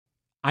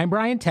I'm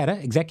Brian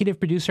Tetta, executive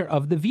producer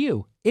of The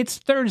View. It's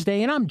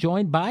Thursday, and I'm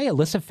joined by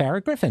Alyssa,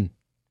 Farah, Griffin.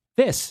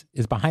 This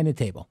is Behind the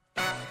Table.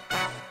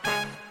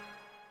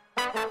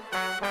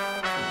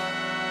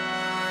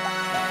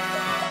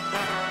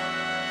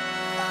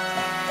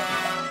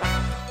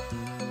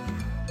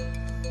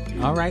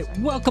 All right.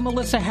 Welcome,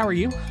 Alyssa. How are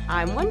you?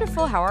 I'm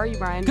wonderful. How are you,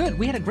 Brian? Good.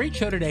 We had a great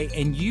show today,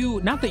 and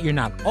you, not that you're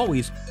not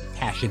always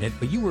passionate,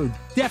 but you were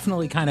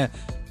definitely kind of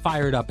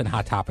fired up in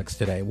Hot Topics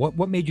today.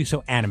 What made you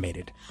so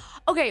animated?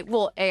 Okay,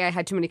 well, I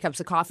had too many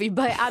cups of coffee,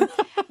 but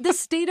the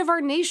state of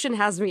our nation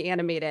has me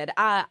animated.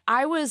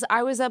 I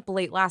was up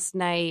late last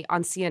night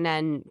on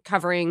CNN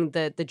covering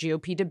the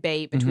GOP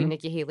debate between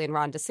Nikki Haley and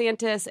Ron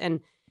DeSantis and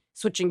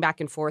switching back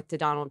and forth to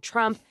Donald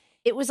Trump.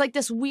 It was like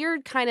this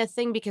weird kind of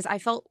thing because I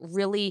felt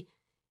really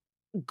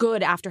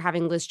good after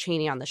having Liz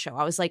Cheney on the show.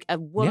 I was like, a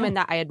woman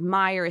that I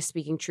admire is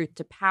speaking truth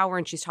to power,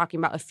 and she's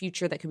talking about a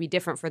future that could be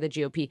different for the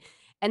GOP.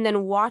 And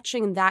then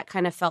watching that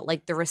kind of felt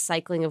like the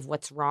recycling of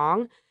what's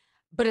wrong.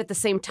 But at the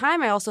same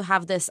time, I also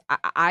have this,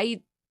 I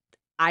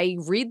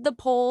read the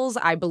polls,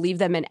 I believe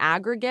them in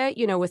aggregate,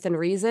 within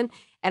reason.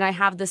 And I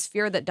have this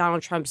fear that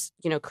Donald Trump's,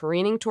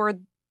 careening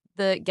toward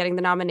getting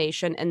the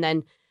nomination and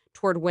then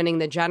toward winning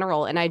the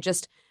general. And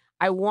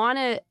I want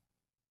to,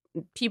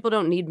 people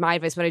don't need my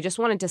advice, but I just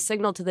wanted to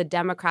signal to the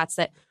Democrats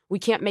that we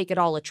can't make it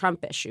all a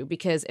Trump issue,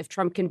 because if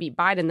Trump can beat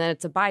Biden, then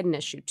it's a Biden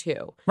issue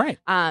too. Right.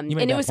 And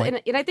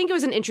I think it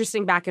was an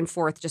interesting back and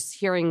forth, just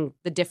hearing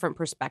the different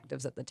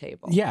perspectives at the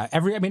table. Yeah.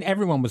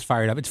 Everyone was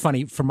fired up. It's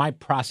funny, for my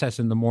process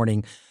in the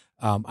morning,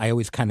 I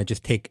always kind of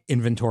just take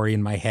inventory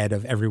in my head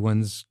of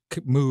everyone's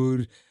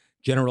mood,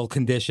 general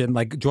condition.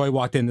 Like Joy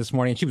walked in this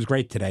morning, and she was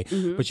great today,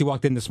 but she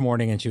walked in this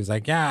morning and she was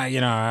like, I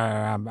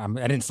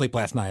didn't sleep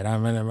last night.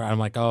 I'm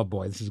like, oh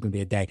boy, this is going to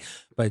be a day.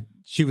 But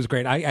she was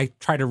great. I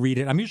try to read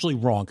it. I'm usually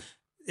wrong.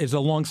 There's a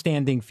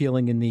longstanding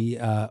feeling in the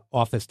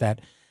office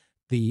that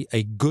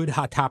a good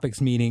Hot Topics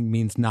meeting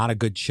means not a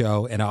good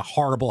show, and a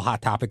horrible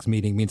Hot Topics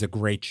meeting means a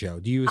great show.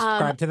 Do you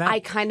subscribe to that? I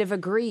kind of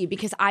agree,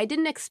 because I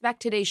didn't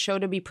expect today's show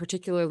to be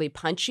particularly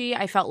punchy.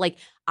 I felt like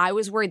I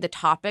was worried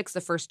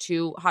the first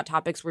two Hot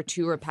Topics were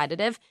too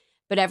repetitive,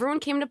 but everyone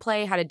came to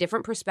play, had a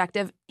different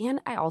perspective, and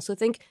I also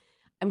think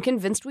I'm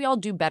convinced we all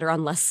do better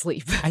on less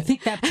sleep. I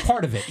think that's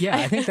part of it. Yeah,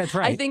 I think that's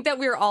right. I think that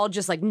we're all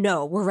just like,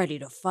 no, we're ready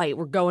to fight.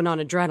 We're going on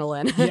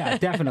adrenaline. Yeah,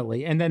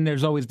 definitely. And then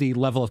there's always the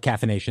level of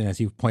caffeination, as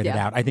you've pointed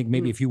out. I think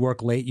maybe if you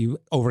work late, you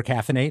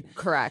over-caffeinate.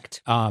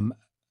 Correct.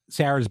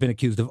 Sarah's been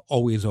accused of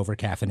always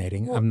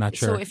over-caffeinating. Well, I'm not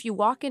sure. So if you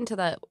walk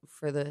into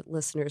for the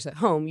listeners at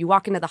home, you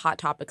walk into the Hot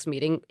Topics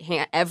meeting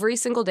every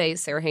single day.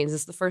 Sarah Haynes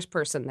is the first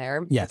person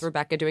there. Yes. With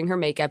Rebecca doing her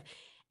makeup.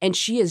 And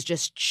she is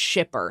just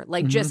chipper.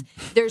 Like, just,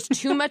 there's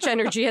too much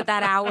energy at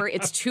that hour.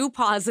 It's too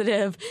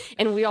positive.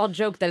 And we all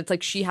joke that it's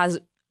like she has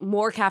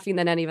more caffeine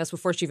than any of us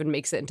before she even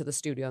makes it into the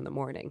studio in the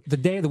morning. The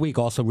day of the week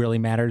also really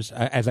matters.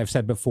 As I've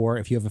said before,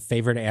 if you have a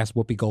favor to ask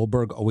Whoopi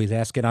Goldberg, always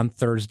ask it on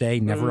Thursday,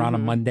 never on a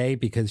Monday,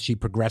 because she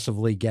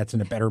progressively gets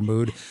in a better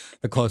mood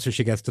the closer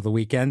she gets to the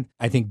weekend.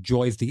 I think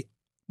Joy's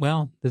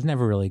there's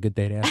never really a good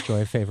day to ask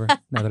Joy a favor,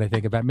 now that I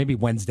think about it. Maybe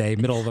Wednesday,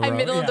 middle of the road.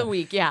 Middle of the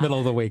week, yeah. Middle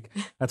of the week.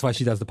 That's why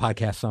she does the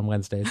podcasts on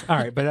Wednesdays. All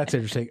right, but that's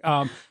interesting.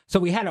 So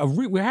we're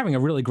having a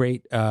really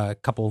great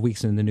couple of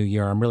weeks in the new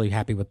year. I'm really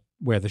happy with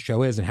where the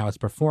show is and how it's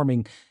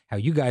performing, how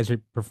you guys are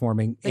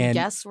performing. The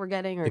guests we're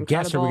getting are incredible. The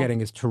guests that we're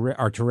getting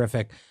are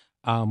terrific,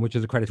 which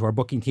is a credit to our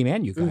booking team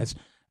and you guys.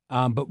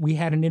 But we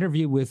had an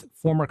interview with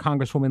former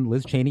Congresswoman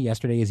Liz Cheney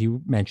yesterday, as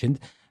you mentioned.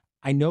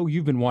 I know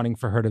you've been wanting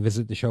for her to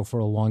visit the show for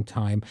a long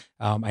time.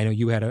 I know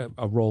you had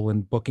a role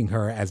in booking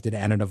her, as did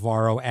Anna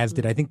Navarro, as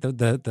did, I think,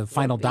 the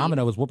final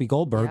domino was Whoopi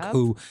Goldberg,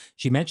 who,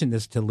 she mentioned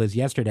this to Liz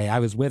yesterday. I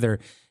was with her.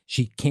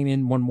 She came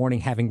in one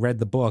morning having read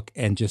the book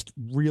and just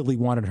really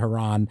wanted her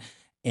on,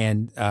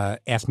 and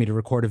asked me to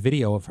record a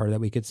video of her that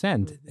we could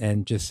send,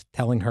 and just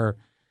telling her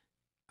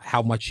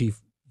how much she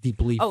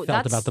deeply felt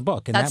about the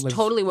book. And that's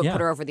totally what put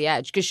her over the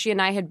edge, because she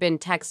and I had been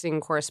texting and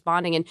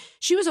corresponding, and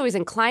she was always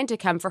inclined to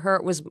come. For her,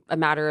 it was a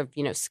matter of,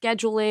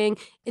 scheduling.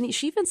 And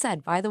she even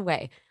said, by the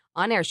way,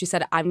 on air, she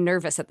said, I'm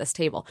nervous at this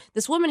table.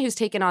 This woman who's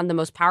taken on the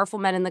most powerful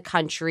men in the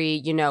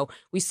country,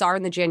 we saw her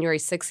in the January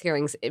 6th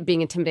hearings being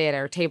intimidated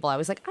at her table. I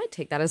was like, I'd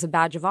take that as a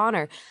badge of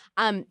honor.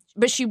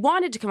 But she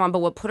wanted to come on, but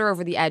what put her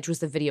over the edge was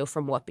the video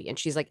from Whoopi. And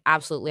she's like,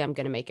 absolutely, I'm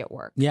going to make it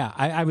work. Yeah,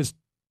 I was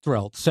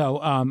thrilled.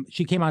 So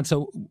she came on.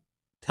 So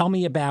tell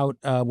me about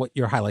what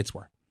your highlights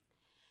were.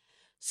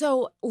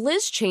 So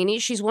Liz Cheney,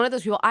 she's one of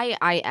those people,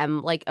 I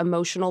am like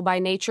emotional by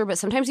nature, but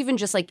sometimes even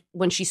just like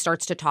when she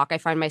starts to talk, I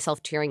find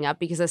myself tearing up,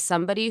 because as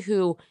somebody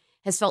who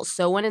has felt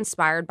so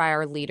uninspired by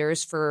our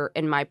leaders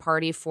in my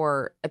party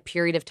for a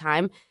period of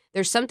time,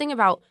 there's something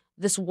about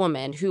this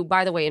woman who,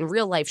 by the way, in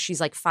real life,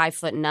 she's like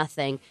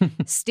 5'0",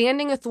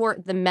 standing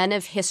athwart the men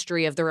of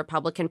history of the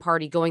Republican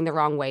Party going the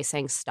wrong way,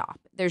 saying stop.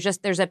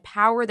 There's a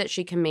power that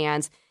she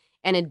commands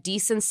and a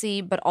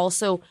decency, but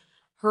also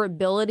her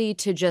ability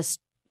to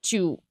just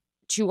to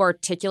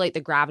articulate the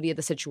gravity of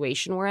the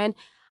situation we're in.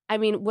 I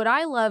mean, what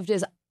I loved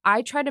is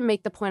I try to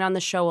make the point on the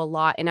show a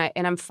lot, and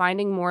I'm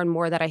finding more and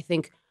more that I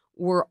think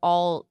we're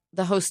all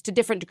the hosts to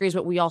different degrees,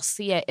 but we all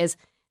see it, is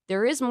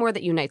there is more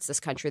that unites this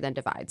country than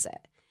divides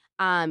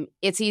it.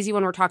 It's easy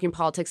when we're talking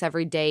politics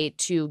every day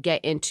to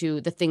get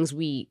into the things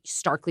we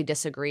starkly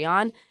disagree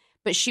on.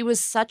 But she was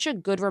such a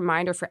good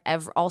reminder for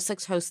all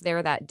 6 hosts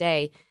there that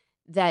day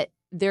that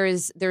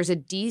there's a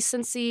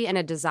decency and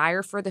a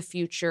desire for the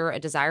future, a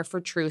desire for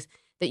truth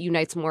that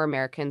unites more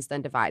Americans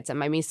than divides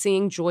them. I mean,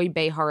 seeing Joy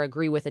Behar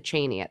agree with a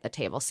Cheney at the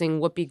table, seeing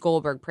Whoopi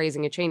Goldberg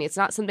praising a Cheney, it's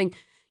not something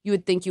you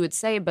would think you would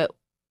say, but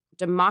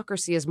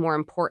democracy is more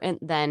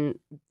important than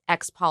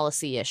X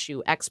policy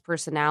issue, X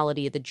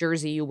personality, the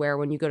jersey you wear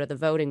when you go to the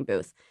voting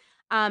booth.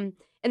 And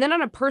then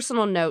on a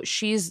personal note,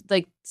 she's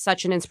like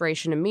such an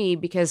inspiration to me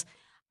because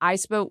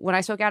when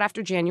I spoke out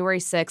after January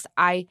 6th,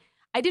 I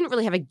didn't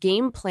really have a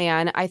game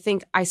plan. I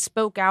think I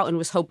spoke out and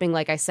was hoping,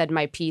 like I said,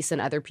 my piece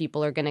and other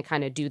people are going to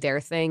kind of do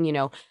their thing. You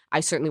know, I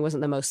certainly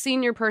wasn't the most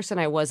senior person.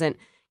 I wasn't,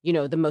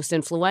 the most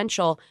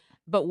influential.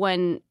 But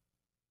when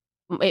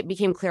it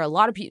became clear not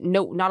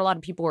a lot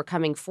of people were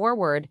coming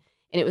forward,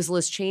 and it was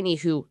Liz Cheney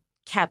who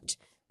kept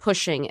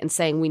pushing and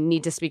saying, we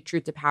need to speak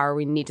truth to power.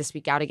 We need to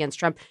speak out against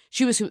Trump.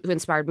 She was who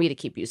inspired me to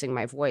keep using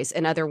my voice,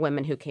 and other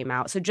women who came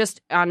out. So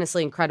just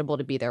honestly incredible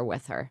to be there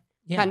with her.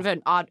 Yeah. Kind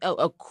of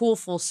a cool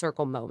full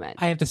circle moment.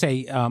 I have to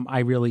say, I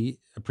really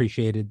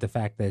appreciated the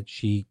fact that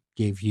she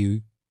gave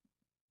you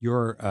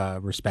your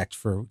respect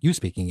for you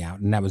speaking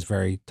out. And that was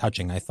very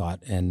touching, I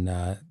thought, and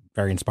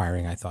very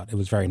inspiring, I thought. It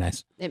was very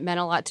nice. It meant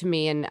a lot to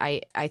me. And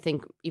I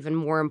think even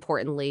more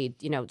importantly,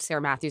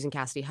 Sarah Matthews and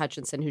Cassidy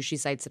Hutchinson, who she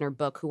cites in her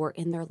book, who were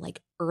in their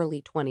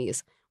early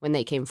 20s when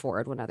they came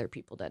forward when other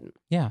people didn't.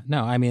 Yeah,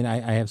 no, I mean,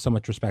 I have so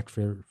much respect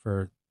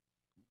for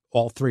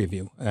all 3 of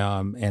you,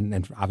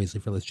 and obviously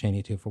for Liz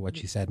Cheney, too, for what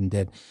she said and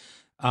did.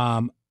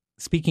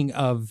 Speaking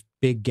of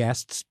big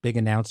guests, big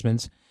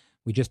announcements,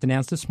 we just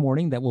announced this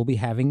morning that we'll be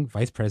having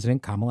Vice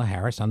President Kamala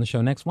Harris on the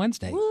show next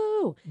Wednesday.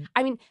 Woo!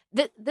 I mean,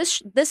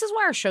 this is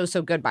why our show's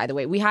so good, by the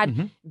way. We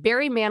had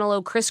Barry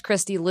Manilow, Chris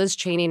Christie, Liz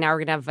Cheney, now we're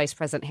going to have Vice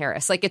President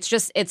Harris.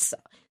 it's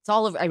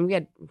all over. I mean, we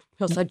had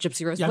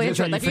Gypsy Rose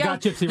Blanchard. You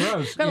forgot Gypsy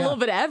Rose. Got a little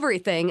bit of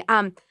everything.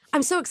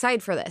 I'm so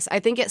excited for this.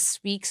 I think it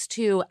speaks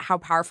to how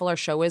powerful our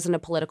show is in a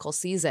political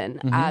season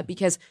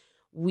because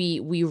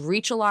we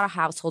reach a lot of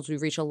households. We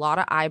reach a lot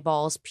of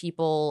eyeballs,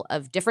 people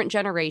of different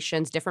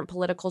generations, different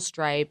political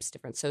stripes,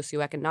 different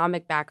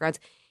socioeconomic backgrounds.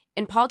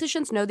 And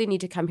politicians know they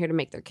need to come here to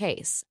make their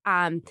case.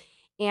 And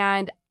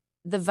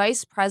the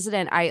vice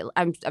president,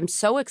 I'm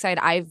so excited.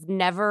 I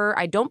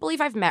don't believe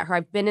I've met her.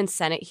 I've been in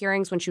Senate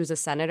hearings when she was a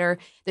senator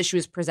that she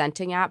was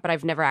presenting at, but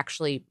I've never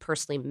actually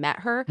personally met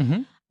her.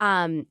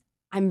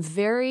 I'm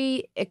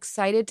very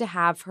excited to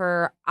have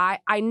her.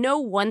 I know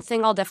one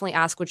thing I'll definitely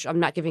ask, which I'm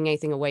not giving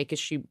anything away because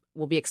she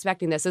will be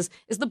expecting this, is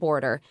the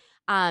border.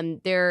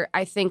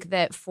 I think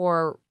that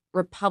for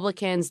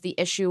Republicans, the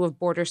issue of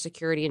border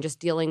security and just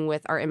dealing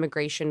with our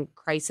immigration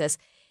crisis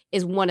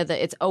is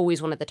it's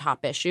always one of the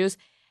top issues.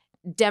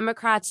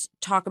 Democrats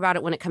talk about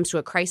it when it comes to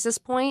a crisis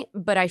point,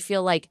 but I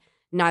feel like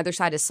neither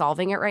side is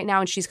solving it right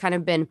now. And she's kind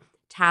of been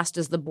tasked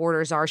as the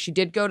borders are. She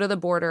did go to the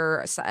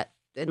border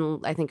in,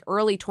 I think,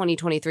 early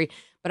 2023,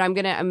 but I'm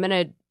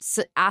gonna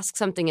ask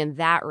something in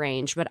that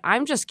range. But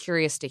I'm just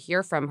curious to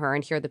hear from her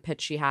and hear the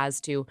pitch she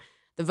has to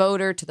the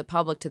voter, to the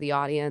public, to the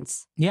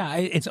audience. Yeah,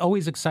 it's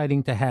always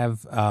exciting to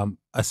have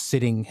a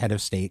sitting head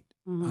of state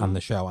on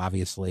the show,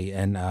 obviously,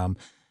 and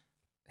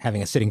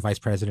having a sitting vice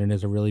president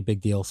is a really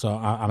big deal. So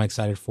I'm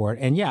excited for it.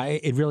 And yeah,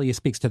 it really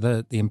speaks to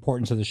the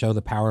importance of the show,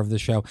 the power of the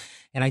show.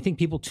 And I think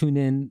people tune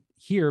in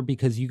here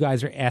because you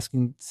guys are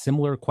asking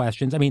similar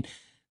questions. I mean,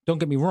 don't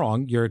get me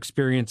wrong, you're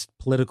experienced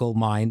political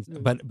minds,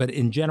 but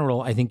in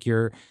general, I think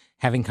you're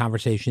having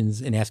conversations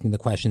and asking the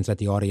questions that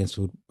the audience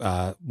would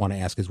want to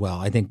ask as well.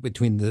 I think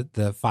between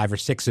the 5 or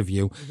 6 of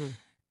you,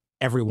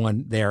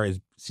 everyone there is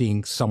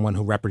seeing someone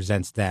who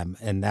represents them,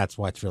 and that's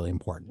what's really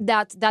important.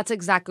 That's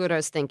exactly what I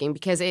was thinking,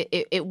 because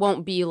it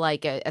won't be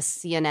like a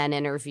CNN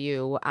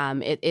interview.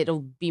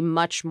 It'll be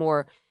much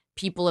more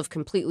people of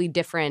completely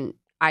different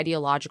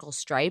ideological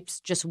stripes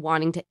just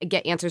wanting to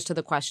get answers to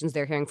the questions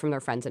they're hearing from their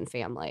friends and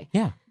family.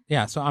 Yeah.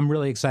 So I'm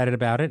really excited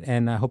about it,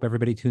 and I hope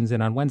everybody tunes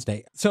in on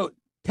Wednesday. So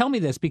tell me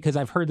this, because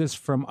I've heard this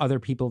from other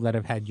people that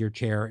have had your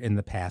chair in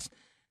the past.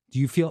 Do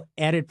you feel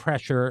added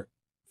pressure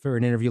for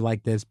an interview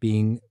like this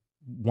being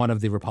one of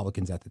the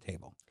Republicans at the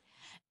table?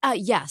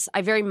 Yes,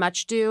 I very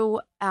much do.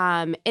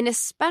 And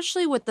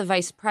especially with the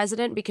vice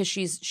president, because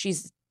she's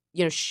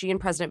she and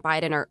President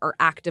Biden are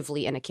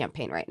actively in a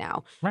campaign right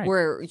now. Right.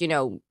 We're,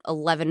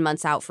 11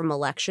 months out from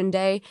Election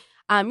Day.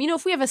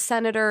 If we have a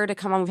senator to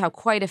come on, we've had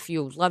quite a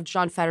few. Loved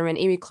John Fetterman.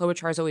 Amy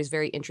Klobuchar is always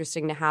very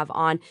interesting to have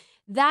on.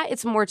 That,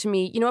 it's more to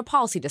me, a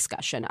policy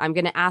discussion. I'm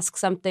going to ask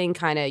something,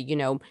 kind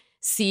of,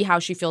 see how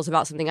she feels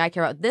about something I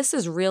care about. This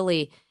is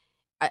really,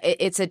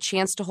 it's a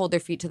chance to hold their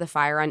feet to the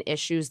fire on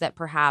issues that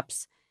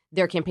perhaps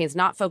their campaign's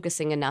not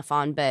focusing enough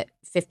on, but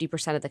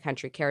 50% of the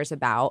country cares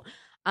about.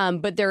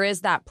 But there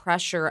is that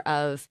pressure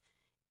of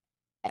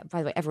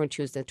by the way, everyone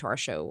tunes into our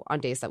show on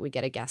days that we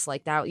get a guest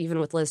like that. Even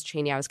with Liz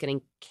Cheney, I was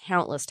getting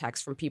countless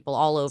texts from people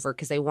all over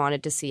because they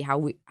wanted to see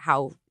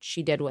how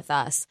she did with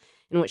us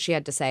and what she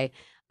had to say.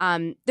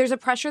 There's a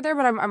pressure there,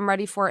 but I'm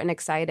ready for it and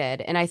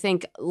excited. And I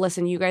think,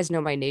 listen, you guys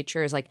know my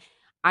nature is like,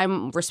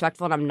 I'm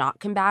respectful and I'm not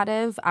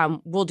combative.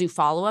 We'll do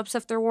follow-ups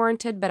if they're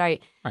warranted, but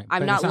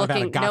I'm not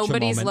looking.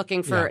 Nobody's moment.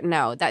 Looking for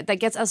that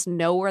gets us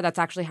nowhere. That's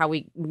actually how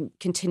we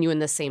continue in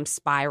the same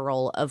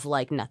spiral of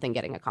like nothing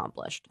getting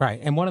accomplished. Right.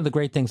 And one of the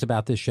great things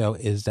about this show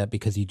is that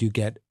because you do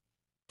get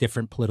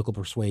different political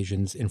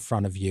persuasions in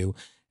front of you.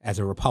 As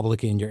a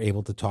Republican, you're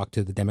able to talk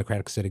to the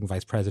Democratic sitting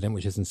vice president,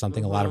 which isn't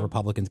something a lot of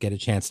Republicans get a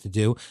chance to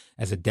do.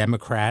 As a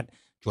Democrat,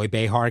 Joy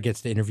Behar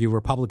gets to interview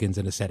Republicans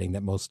in a setting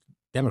that most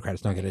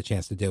Democrats don't get a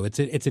chance to do. It's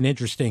an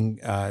interesting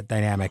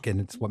dynamic,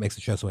 and it's what makes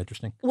the show so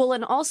interesting. Well,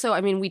 and also,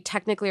 I mean, we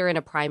technically are in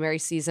a primary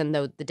season,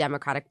 though the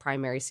Democratic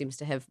primary seems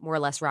to have more or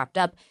less wrapped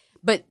up.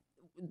 But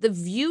the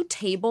View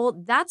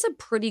table, that's a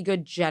pretty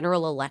good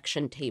general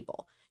election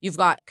table. You've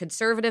got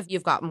conservative,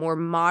 you've got more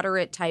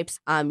moderate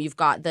types, you've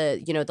got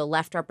the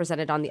left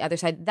represented on the other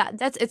side.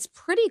 It's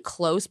pretty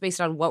close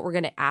based on what we're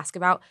going to ask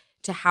about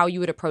to how you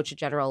would approach a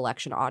general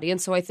election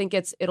audience. So I think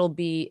it's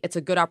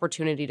a good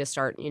opportunity to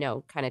start,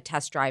 kind of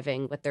test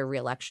driving what their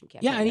reelection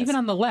campaign is. Yeah, and even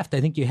on the left,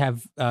 I think you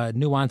have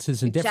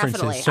nuances and differences,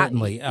 definitely.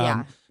 Certainly.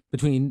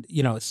 Between,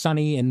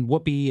 Sunny and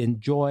Whoopi and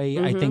Joy,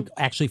 I think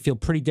actually feel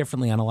pretty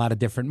differently on a lot of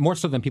different, more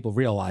so than people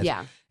realize.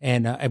 Yeah.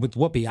 And with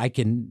Whoopi, I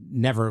can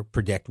never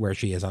predict where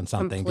she is on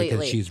something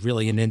because she's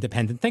really an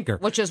independent thinker.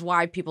 Which is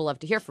why people love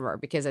to hear from her,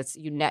 because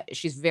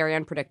she's very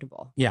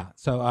unpredictable. Yeah.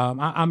 So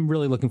I'm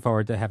really looking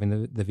forward to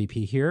having the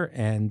VP here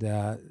and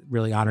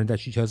really honored that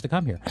she chose to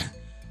come here.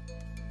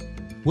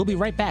 We'll be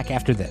right back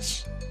after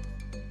this.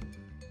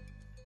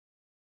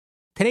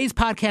 Today's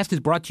podcast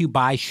is brought to you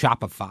by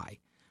Shopify.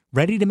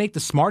 Ready to make the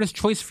smartest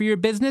choice for your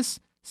business?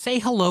 Say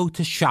hello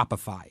to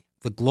Shopify,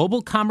 the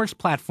global commerce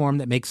platform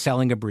that makes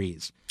selling a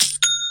breeze.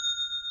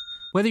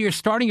 Whether you're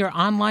starting your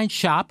online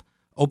shop,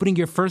 opening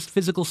your first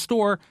physical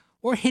store,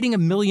 or hitting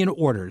 1 million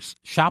orders,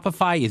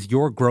 Shopify is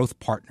your growth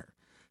partner.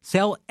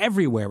 Sell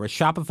everywhere with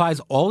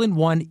Shopify's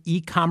all-in-one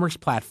e-commerce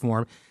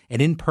platform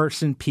and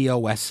in-person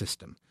POS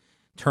system.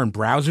 Turn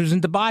browsers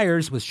into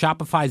buyers with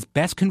Shopify's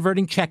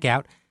best-converting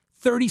checkout,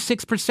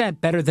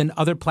 36% better than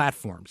other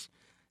platforms.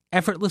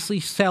 Effortlessly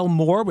sell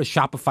more with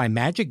Shopify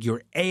Magic,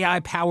 your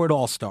AI-powered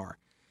all-star.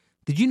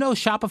 Did you know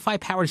Shopify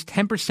powers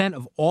 10%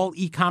 of all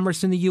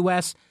e-commerce in the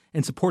U.S.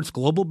 and supports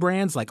global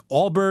brands like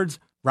Allbirds,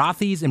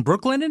 Rothy's, and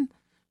Brooklinen?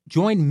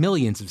 Join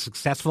millions of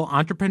successful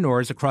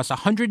entrepreneurs across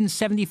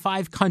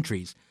 175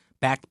 countries,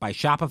 backed by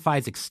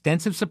Shopify's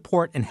extensive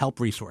support and help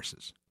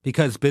resources.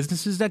 Because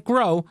businesses that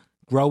grow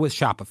with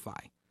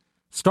Shopify.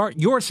 Start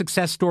your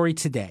success story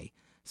today.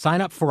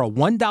 Sign up for a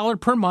 $1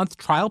 per month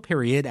trial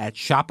period at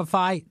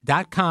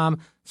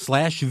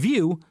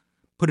shopify.com/view.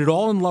 Put it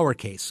all in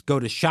lowercase. Go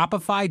to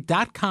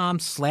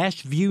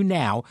shopify.com/view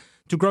now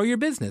to grow your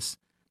business.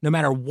 No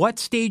matter what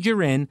stage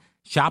you're in,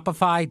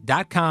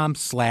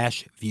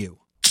 shopify.com/view.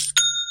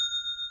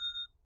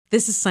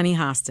 This is Sunny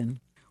Hostin.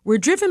 We're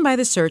driven by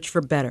the search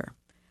for better.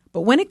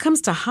 But when it comes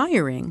to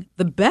hiring,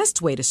 the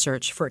best way to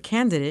search for a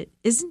candidate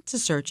isn't to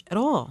search at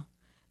all.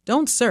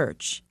 Don't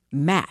search,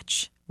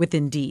 match with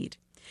Indeed.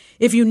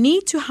 If you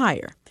need to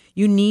hire,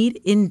 you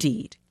need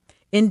Indeed.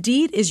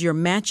 Indeed is your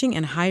matching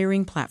and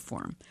hiring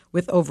platform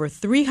with over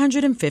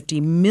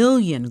 350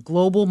 million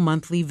global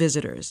monthly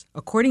visitors,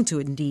 according to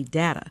Indeed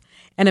data,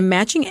 and a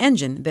matching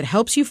engine that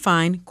helps you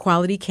find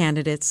quality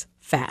candidates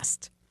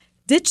fast.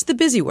 Ditch the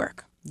busy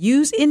work.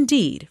 Use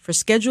Indeed for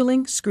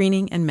scheduling,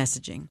 screening, and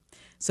messaging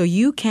so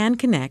you can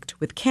connect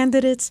with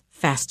candidates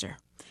faster.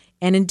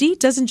 And Indeed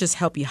doesn't just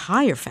help you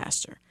hire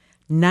faster.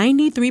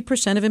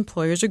 93% of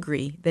employers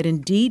agree that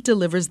Indeed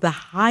delivers the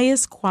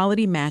highest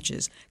quality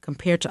matches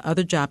compared to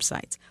other job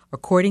sites,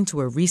 according to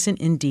a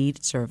recent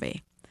Indeed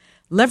survey.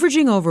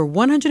 Leveraging over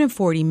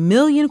 140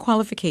 million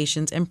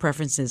qualifications and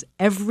preferences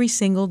every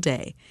single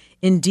day,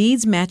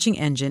 Indeed's matching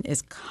engine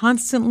is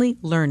constantly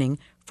learning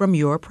from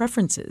your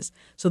preferences.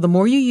 So the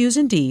more you use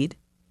Indeed,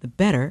 the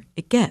better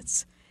it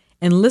gets.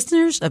 And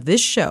listeners of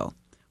this show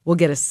will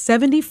get a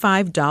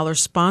 $75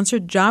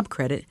 sponsored job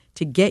credit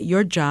to get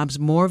your jobs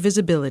more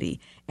visibility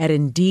at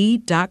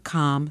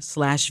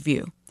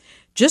Indeed.com/view.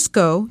 Just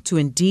go to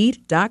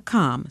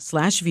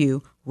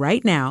Indeed.com/view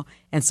right now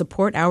and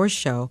support our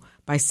show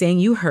by saying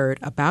you heard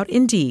about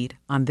Indeed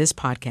on this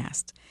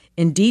podcast.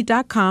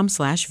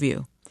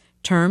 Indeed.com/view.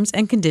 Terms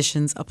and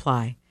conditions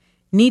apply.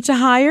 Need to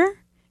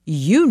hire?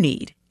 You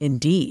need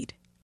Indeed.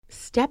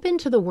 Step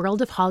into the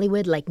world of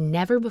Hollywood like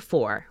never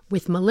before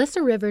with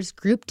Melissa Rivers'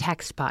 Group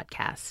Text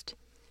podcast.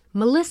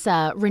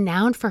 Melissa,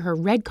 renowned for her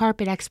red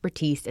carpet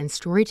expertise and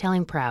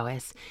storytelling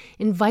prowess,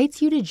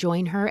 invites you to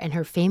join her and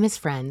her famous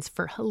friends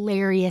for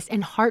hilarious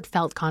and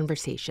heartfelt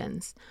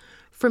conversations.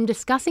 From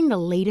discussing the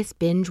latest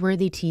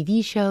binge-worthy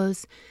TV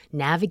shows,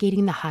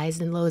 navigating the highs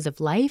and lows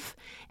of life,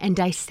 and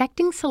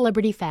dissecting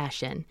celebrity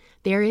fashion,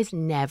 there is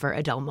never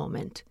a dull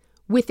moment.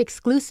 With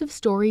exclusive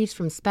stories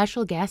from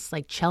special guests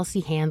like Chelsea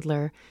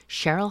Handler,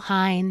 Cheryl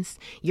Hines,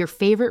 your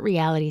favorite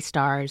reality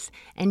stars,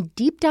 and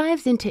deep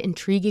dives into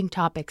intriguing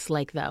topics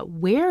like the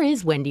Where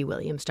is Wendy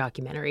Williams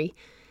documentary,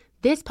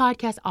 this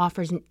podcast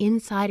offers an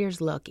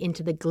insider's look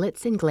into the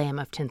glitz and glam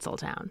of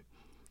Tinseltown.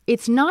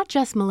 It's not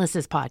just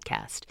Melissa's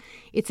podcast.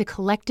 It's a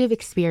collective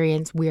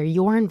experience where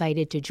you're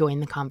invited to join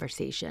the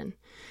conversation.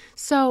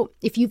 So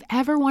if you've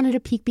ever wanted a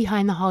peek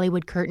behind the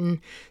Hollywood curtain,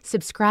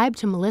 subscribe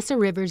to Melissa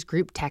Rivers'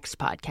 Group Text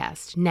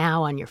podcast,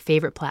 now on your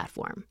favorite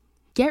platform.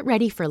 Get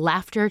ready for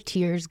laughter,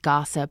 tears,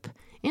 gossip.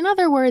 In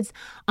other words,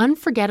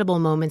 unforgettable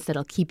moments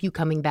that'll keep you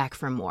coming back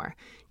for more.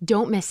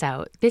 Don't miss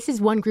out. This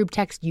is one group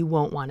text you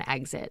won't want to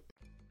exit.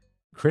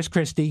 Chris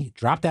Christie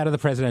dropped out of the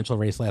presidential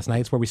race last night.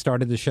 It's where we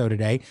started the show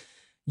today.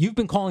 You've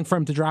been calling for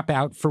him to drop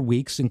out for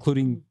weeks,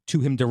 including to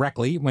him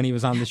directly when he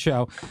was on the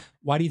show.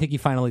 Why do you think he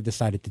finally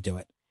decided to do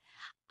it?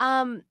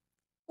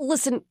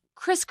 Listen,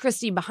 Chris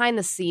Christie, behind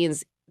the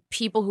scenes,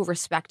 people who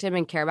respect him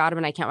and care about him,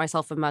 and I count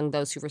myself among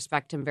those who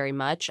respect him very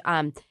much,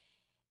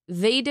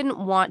 they didn't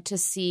want to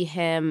see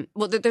him.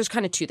 Well, there's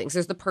kind of two things.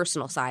 There's the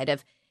personal side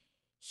of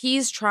he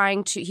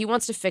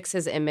wants to fix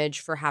his image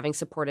for having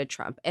supported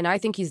Trump. And I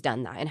think he's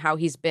done that, and how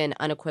he's been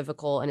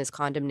unequivocal in his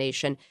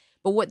condemnation.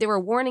 But what they were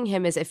warning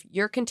him is if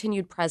your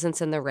continued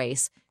presence in the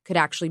race could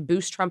actually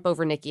boost Trump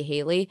over Nikki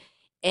Haley,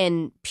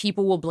 and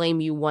people will blame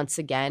you once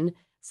again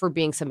for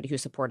being somebody who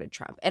supported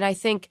Trump. And I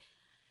think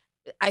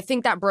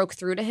that broke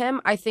through to him.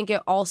 I think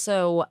it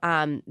also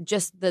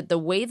just the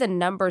way the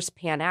numbers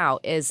pan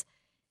out is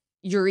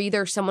you're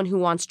either someone who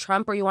wants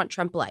Trump or you want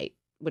Trump light,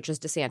 which is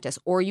DeSantis,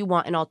 or you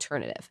want an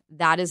alternative.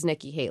 That is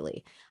Nikki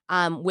Haley.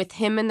 With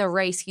him in the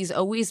race, he's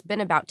always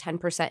been about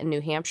 10% in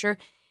New Hampshire.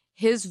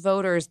 His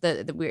voters,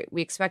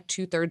 we expect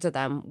 2/3 of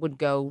them would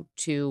go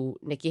to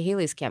Nikki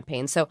Haley's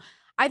campaign. So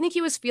I think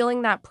he was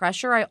feeling that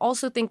pressure. I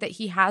also think that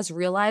he has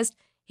realized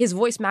his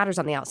voice matters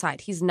on the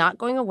outside. He's not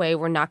going away.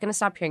 We're not going to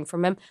stop hearing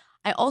from him.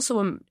 I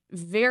also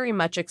very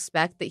much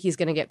expect that he's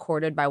going to get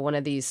courted by one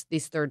of these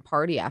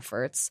third-party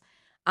efforts,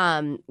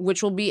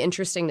 which will be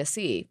interesting to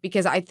see,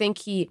 because I think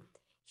he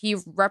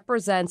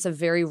represents a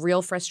very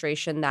real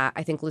frustration that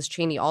I think Liz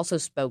Cheney also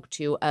spoke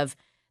to, of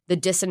the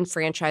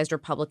disenfranchised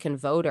Republican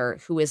voter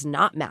who is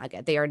not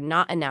MAGA. They are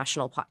not a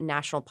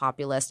national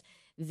populist.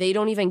 They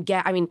don't even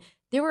get, I mean,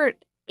 there were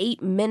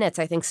 8 minutes,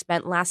 I think,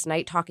 spent last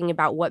night talking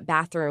about what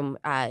bathroom,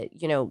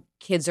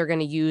 kids are going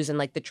to use, and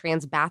like the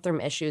trans bathroom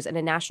issues in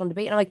a national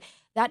debate. And I'm like,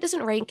 that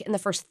doesn't rank in the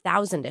first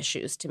 1,000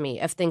 issues to me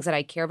of things that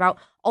I care about.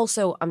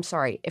 Also, I'm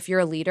sorry, if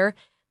you're a leader,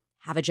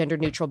 have a gender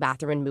neutral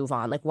bathroom and move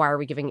on. Like, why are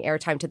we giving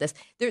airtime to this?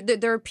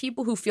 There are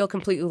people who feel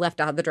completely left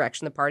out of the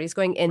direction the party's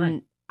going. And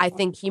right. I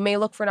think he may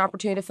look for an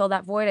opportunity to fill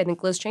that void. I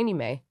think Liz Cheney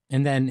may.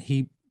 And then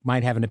he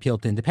might have an appeal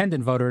to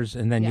independent voters.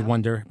 And then you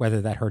wonder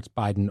whether that hurts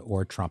Biden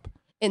or Trump.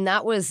 And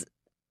that was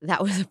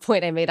a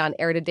point I made on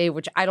air today,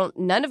 which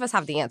none of us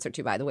have the answer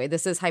to, by the way.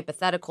 This is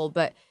hypothetical,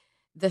 but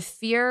the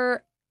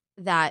fear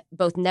that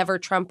both Never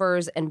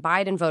Trumpers and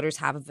Biden voters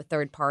have of a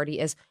third party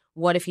is,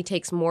 what if he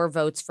takes more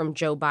votes from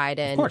Joe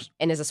Biden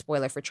and is a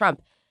spoiler for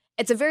Trump?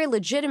 It's a very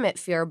legitimate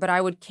fear, but I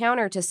would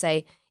counter to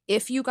say,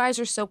 if you guys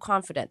are so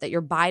confident that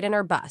you're Biden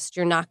or bust,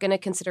 you're not going to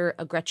consider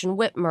a Gretchen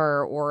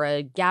Whitmer or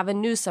a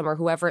Gavin Newsom or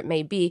whoever it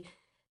may be,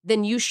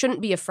 then you shouldn't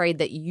be afraid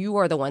that you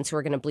are the ones who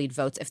are going to bleed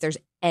votes if there's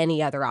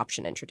any other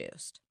option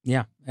introduced.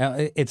 Yeah,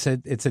 it's a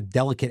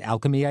delicate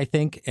alchemy, I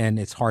think, and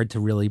it's hard to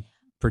really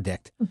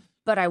predict.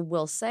 But I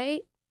will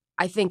say,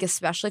 I think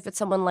especially if it's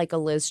someone like a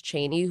Liz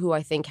Cheney, who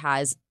I think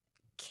has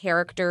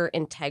character,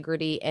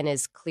 integrity, and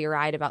is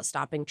clear-eyed about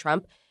stopping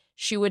Trump,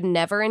 she would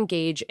never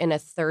engage in a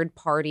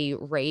third-party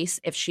race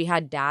if she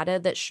had data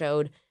that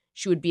showed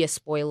she would be a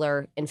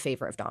spoiler in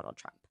favor of Donald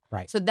Trump.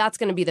 Right. So that's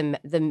going to be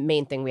the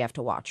main thing we have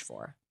to watch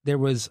for. There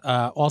was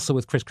also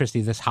with Chris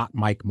Christie this hot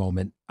mic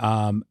moment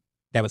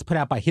that was put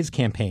out by his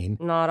campaign.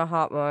 Not a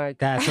hot mic.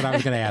 That's what I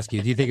was going to ask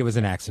you. Do you think it was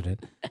an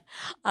accident?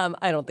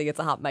 I don't think it's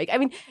a hot mic. I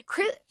mean,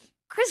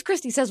 Chris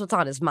Christie says what's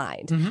on his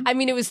mind. Mm-hmm. I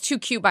mean, it was too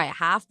cute by a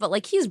half, but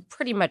like he's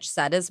pretty much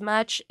said as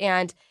much.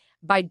 And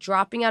by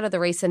dropping out of the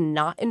race and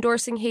not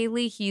endorsing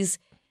Haley, he's,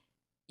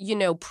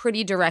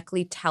 pretty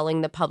directly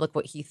telling the public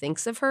what he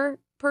thinks of her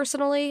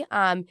personally.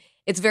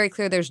 It's very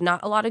clear there's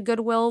not a lot of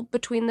goodwill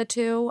between the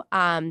two.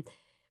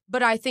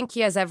 But I think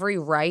he has every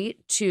right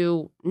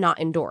to not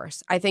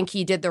endorse. I think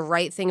he did the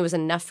right thing. It was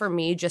enough for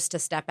me just to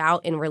step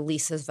out and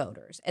release his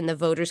voters. And the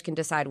voters can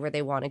decide where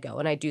they want to go.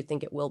 And I do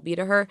think it will be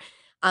to her.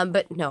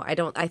 But no, I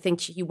don't. I think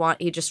he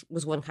just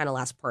was one kind of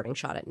last parting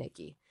shot at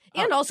Nikki.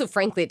 And also,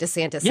 frankly, at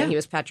DeSantis, saying he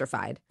was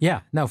petrified.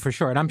 Yeah, no, for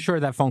sure. And I'm sure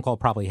that phone call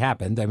probably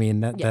happened. I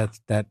mean,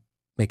 that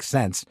makes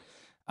sense.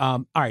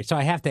 All right. So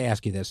I have to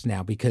ask you this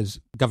now, because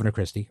Governor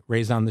Christie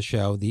raised on the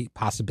show the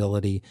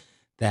possibility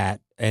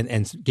that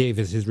and gave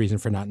as his reason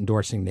for not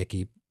endorsing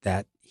Nikki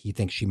that he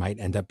thinks she might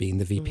end up being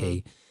the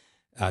VP,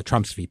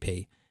 Trump's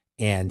VP.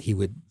 And he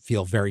would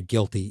feel very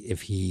guilty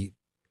if he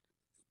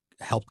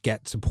helped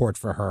get support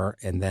for her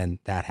and then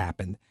that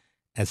happened.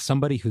 as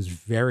somebody who's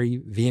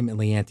very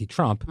vehemently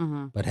anti-Trump,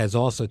 Mm-hmm. but has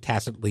also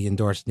tacitly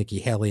endorsed Nikki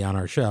Haley on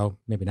our show,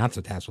 maybe not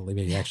so tacitly,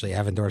 maybe you actually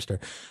have endorsed her.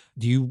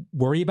 Do you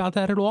worry about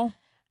that at all?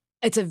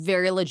 It's a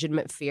very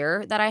legitimate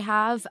fear that I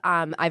have.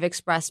 I've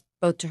expressed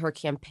both to her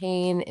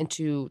campaign and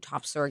to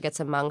top surrogates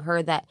among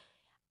her that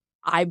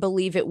I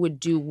believe it would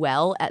do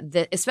well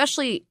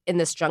especially in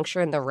this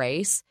juncture in the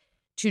race,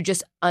 to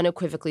just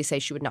unequivocally say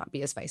she would not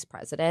be as vice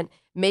president.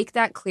 Make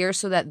that clear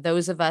so that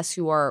those of us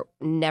who are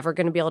never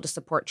going to be able to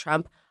support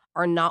Trump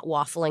are not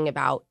waffling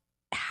about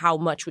how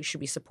much we should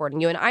be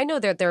supporting you. And I know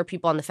that there are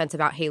people on the fence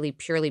about Haley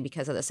purely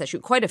because of this issue.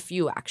 Quite a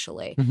few,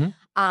 actually.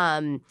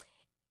 Mm-hmm.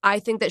 I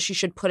think that she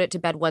should put it to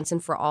bed once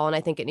and for all, and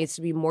I think it needs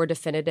to be more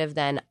definitive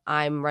than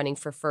I'm running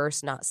for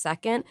first, not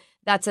second.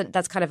 That's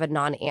kind of a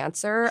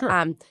non-answer.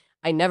 Sure.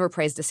 I never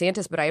praised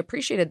DeSantis, but I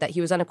appreciated that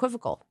he was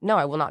unequivocal. No,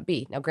 I will not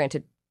be. Now,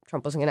 granted,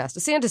 Trump wasn't going to ask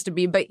DeSantis to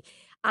be, but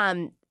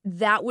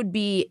that would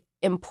be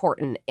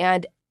important.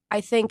 And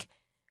I think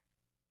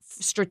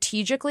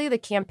strategically, the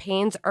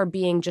campaigns are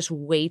being just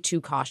way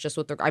too cautious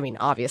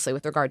obviously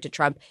with regard to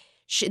Trump.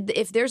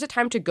 If there's a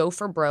time to go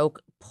for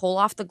broke, pull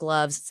off the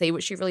gloves, say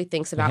what she really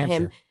thinks about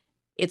him,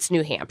 it's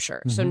New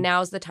Hampshire. Mm-hmm. So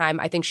now's the time.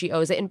 I think she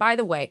owes it. And by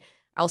the way,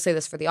 I'll say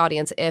this for the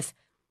audience.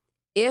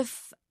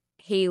 If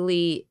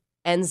Haley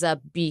ends up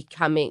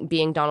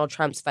being Donald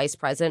Trump's vice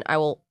president, I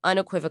will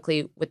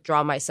unequivocally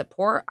withdraw my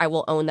support. I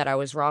will own that I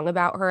was wrong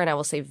about her, and I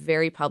will say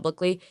very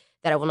publicly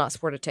that I will not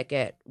support a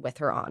ticket with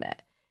her on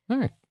it. All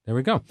right. There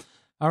we go.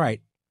 All right.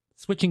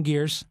 Switching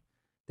gears.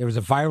 There was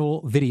a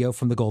viral video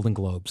from the Golden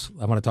Globes.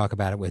 I want to talk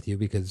about it with you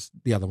because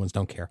the other ones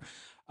don't care.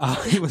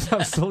 It was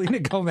of Selena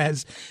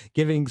Gomez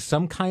giving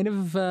some kind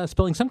of,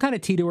 spilling some kind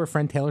of tea to her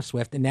friend Taylor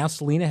Swift. And now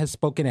Selena has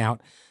spoken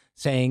out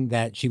saying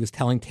that she was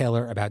telling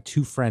Taylor about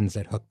two friends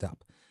that hooked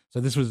up. So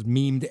this was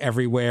memed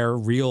everywhere,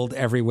 reeled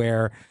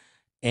everywhere,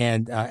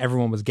 and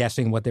everyone was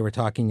guessing what they were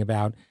talking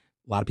about.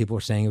 A lot of people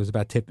were saying it was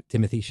about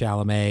Timothée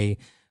Chalamet.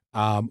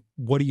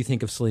 What do you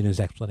think of Selena's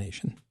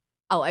explanation?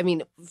 Oh, I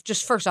mean,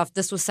 just first off,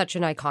 this was such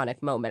an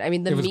iconic moment. I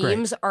mean, the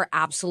memes are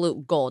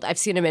absolute gold. I've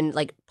seen them in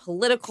like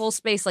political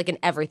space, like in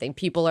everything.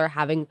 People are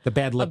having the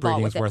bad lip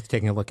reading is worth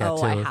taking a look at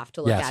too. Oh, I have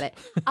to look at it.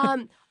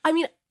 I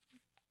mean,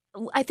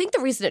 I think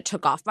the reason it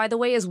took off, by the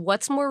way, is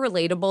what's more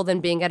relatable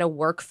than being at a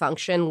work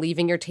function,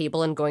 leaving your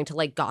table and going to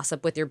like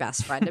gossip with your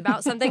best friend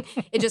about something.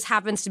 It just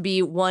happens to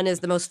be one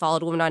is the most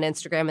followed woman on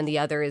Instagram and the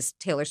other is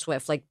Taylor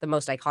Swift, like the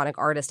most iconic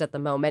artist at the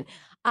moment.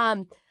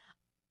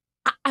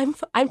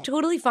 I'm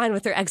totally fine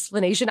with her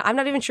explanation. I'm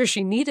not even sure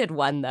she needed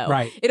one, though.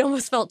 Right. It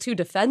almost felt too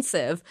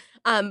defensive.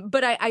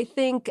 But I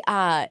think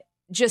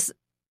just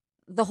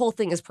the whole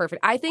thing is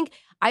perfect. I think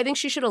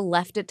she should have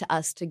left it to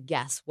us to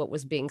guess what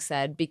was being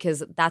said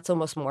because that's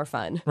almost more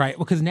fun. Right.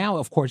 Well, because now,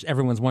 of course,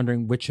 everyone's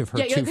wondering which of her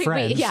two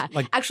friends.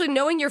 Actually,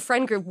 knowing your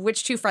friend group,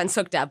 which two friends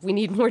hooked up, we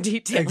need more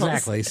details.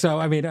 Exactly. So,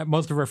 I mean,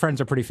 most of her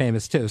friends are pretty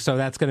famous, too. So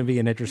that's going to be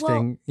an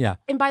interesting,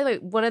 And by the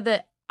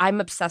way, I'm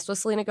obsessed with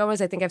Selena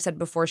Gomez. I think I've said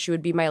before she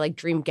would be my like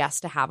dream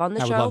guest to have on the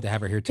show. I would love to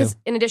have her here too.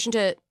 In addition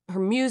to her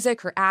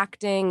music, her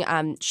acting,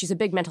 she's a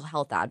big mental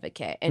health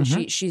advocate, and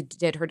she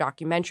did her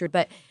documentary.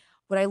 But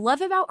what I love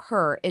about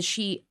her is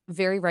she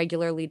very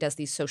regularly does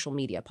these social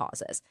media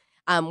pauses,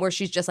 where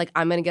she's just like,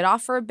 "I'm going to get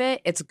off for a bit.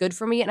 It's good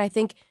for me." And I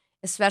think,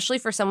 especially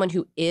for someone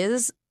who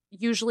is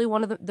usually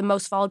one of the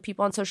most followed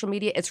people on social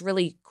media, it's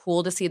really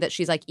cool to see that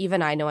she's like,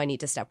 even I know I need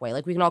to step away.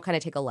 Like we can all kind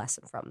of take a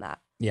lesson from that.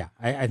 Yeah,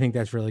 I think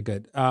that's really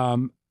good.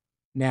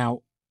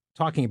 Now,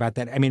 talking about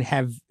that, I mean,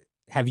 have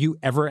you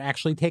ever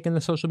actually taken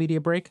the social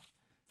media break?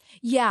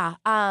 Yeah.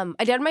 I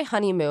did on my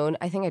honeymoon.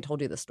 I think I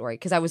told you the story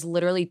because I was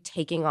literally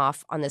taking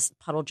off on this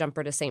puddle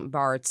jumper to St.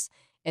 Bart's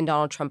and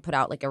Donald Trump put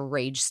out like a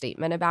rage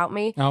statement about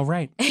me. Oh,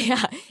 right.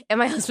 Yeah. And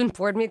my husband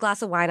poured me a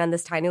glass of wine on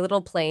this tiny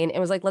little plane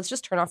and was like, let's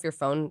just turn off your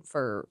phone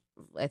for,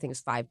 I think it was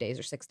 5 days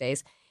or 6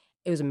 days.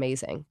 It was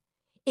amazing.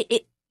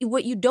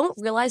 What you don't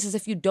realize is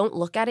if you don't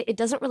look at it, it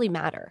doesn't really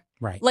matter.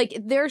 Right. Like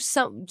there's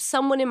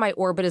someone in my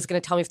orbit is going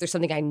to tell me if there's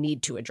something I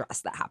need to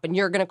address that happened.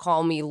 You're going to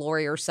call me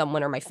Lori or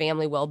someone or my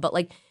family will, but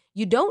like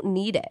you don't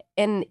need it.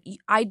 And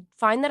I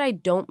find that I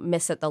don't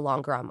miss it the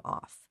longer I'm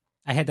off.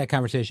 I had that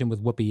conversation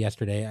with Whoopi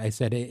yesterday. I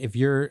said, if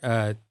you're,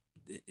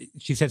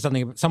 she said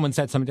something, someone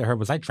said something to her,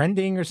 was I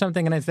trending or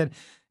something? And I said,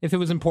 if it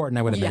was important,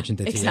 I would have mentioned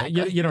it to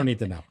you. You don't need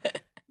to know.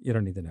 You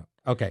don't need to know.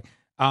 Okay.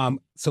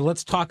 So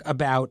let's talk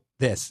about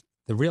this.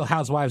 The Real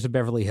Housewives of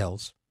Beverly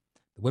Hills.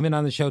 The women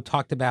on the show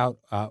talked about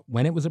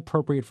when it was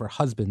appropriate for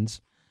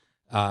husbands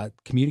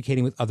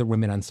communicating with other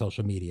women on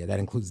social media. That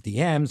includes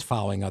DMs,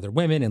 following other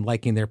women, and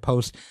liking their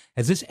posts.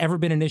 Has this ever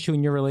been an issue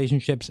in your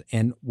relationships?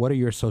 And what are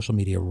your social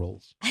media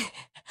rules?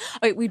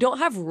 We don't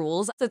have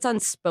rules. It's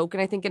unspoken.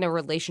 I think in a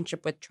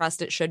relationship with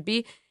trust, it should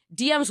be.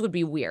 DMs would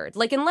be weird.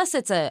 Like, unless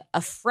it's a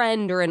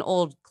friend or an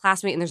old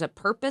classmate and there's a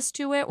purpose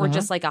to it or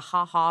just like a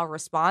ha-ha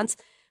response.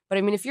 But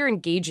I mean, if you're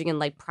engaging in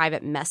like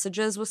private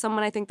messages with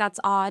someone, I think that's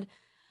odd.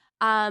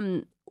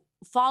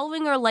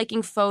 Following or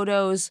liking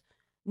photos,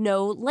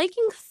 No,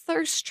 liking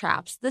thirst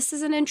traps. This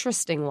is an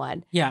interesting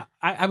one. Yeah,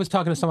 I was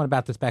talking to someone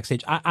about this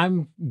backstage.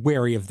 I'm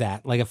wary of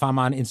that. Like if I'm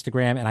on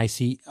Instagram and I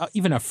see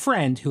even a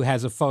friend who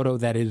has a photo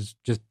that is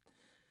just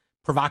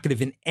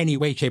provocative in any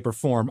way, shape, or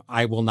form,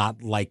 I will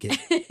not like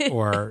it.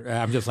 Or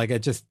I'm just like,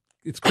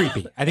 it's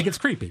creepy. I think it's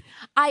creepy.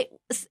 I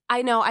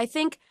know.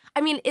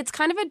 It's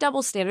kind of a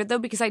double standard, though,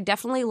 because I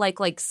definitely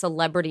like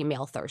celebrity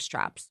male thirst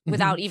traps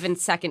without even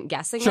second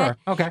guessing it.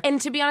 Okay.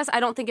 And to be honest, I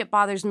don't think it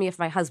bothers me if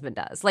my husband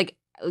does. Like,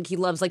 he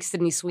loves like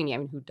Sydney Sweeney. I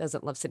mean, who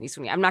doesn't love Sydney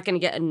Sweeney? I'm not going to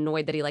get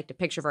annoyed that he liked a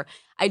picture of her.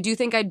 I do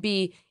think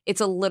it's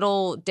a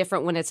little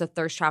different when it's a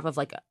thirst trap of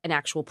like an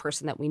actual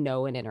person that we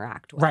know and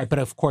interact with. Right. But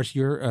of course,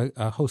 you're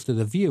a host of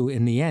The View.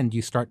 In the end,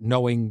 you start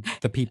knowing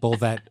the people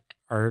that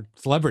are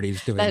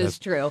celebrities doing this. That is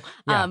true.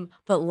 Yeah.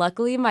 But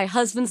luckily, my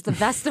husband's the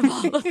best of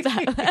all of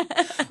them.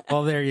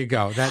 Well, there you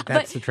go.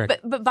 That's the trick.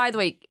 But by the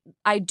way,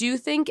 I do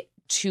think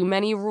too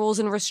many rules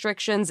and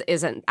restrictions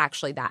isn't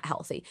actually that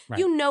healthy. Right.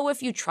 You know,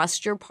 if you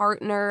trust your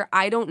partner,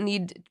 I don't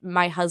need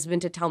my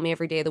husband to tell me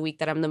every day of the week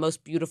that I'm the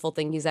most beautiful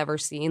thing he's ever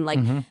seen.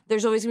 Like,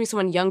 there's always going to be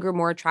someone younger,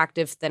 more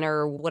attractive, thinner,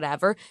 or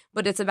whatever.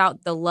 But it's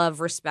about the love,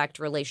 respect,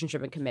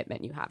 relationship, and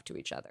commitment you have to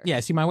each other. Yeah,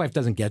 see, my wife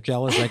doesn't get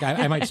jealous. Like,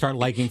 I might start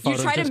liking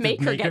photos. You try to just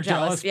make her get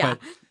jealous. Yeah.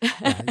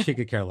 But she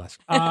could care less.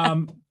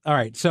 All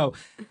right, so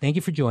thank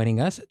you for joining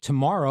us.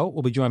 Tomorrow,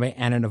 we'll be joined by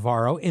Anna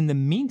Navarro. In the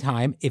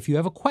meantime, if you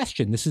have a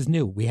question, this is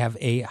new. We have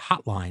a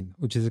hotline,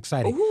 which is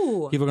exciting.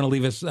 Ooh. People are going to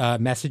leave us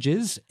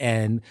messages,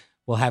 and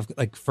we'll have,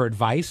 like, for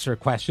advice or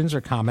questions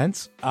or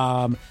comments.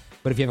 But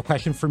if you have a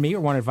question for me or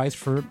want advice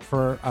from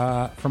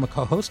a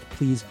co-host,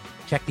 please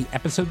check the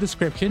episode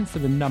description for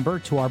the number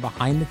to our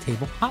Behind the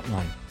Table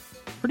hotline.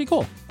 Pretty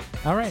cool.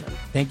 All right.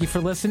 Thank you for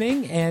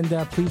listening. And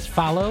please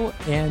follow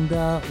and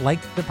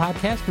like the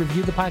podcast,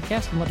 review the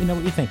podcast, and let me know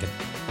what you're thinking.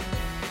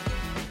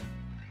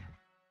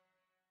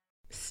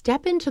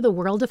 Step into the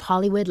world of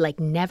Hollywood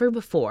like never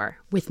before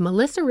with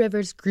Melissa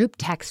Rivers' Group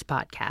Text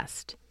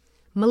podcast.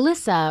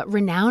 Melissa,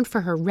 renowned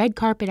for her red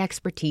carpet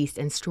expertise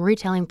and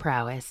storytelling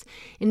prowess,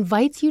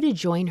 invites you to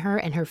join her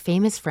and her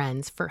famous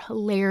friends for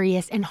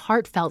hilarious and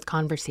heartfelt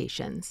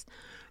conversations.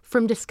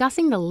 From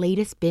discussing the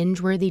latest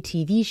binge-worthy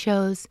TV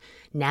shows,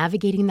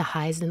 navigating the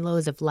highs and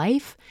lows of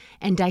life,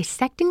 and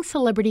dissecting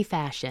celebrity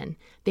fashion,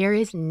 there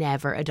is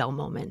never a dull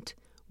moment.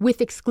 With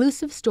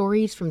exclusive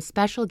stories from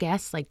special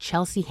guests like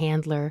Chelsea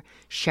Handler,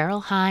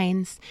 Cheryl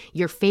Hines,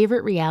 your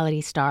favorite reality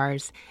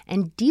stars,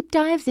 and deep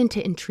dives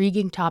into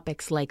intriguing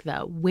topics like the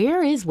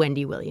Where is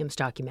Wendy Williams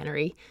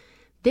documentary,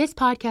 this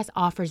podcast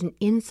offers an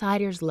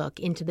insider's look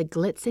into the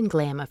glitz and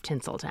glam of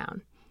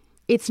Tinseltown.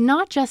 It's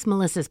not just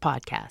Melissa's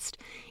podcast.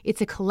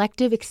 It's a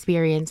collective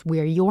experience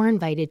where you're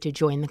invited to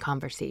join the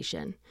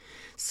conversation.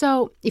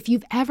 So if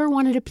you've ever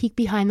wanted a peek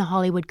behind the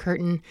Hollywood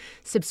curtain,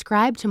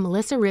 subscribe to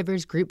Melissa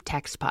Rivers' Group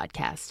Text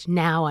podcast,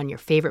 now on your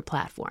favorite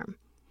platform.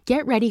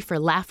 Get ready for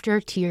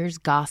laughter, tears,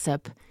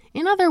 gossip.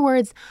 In other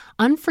words,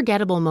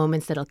 unforgettable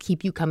moments that'll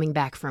keep you coming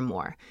back for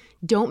more.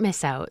 Don't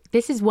miss out.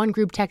 This is one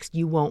group text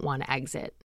you won't want to exit.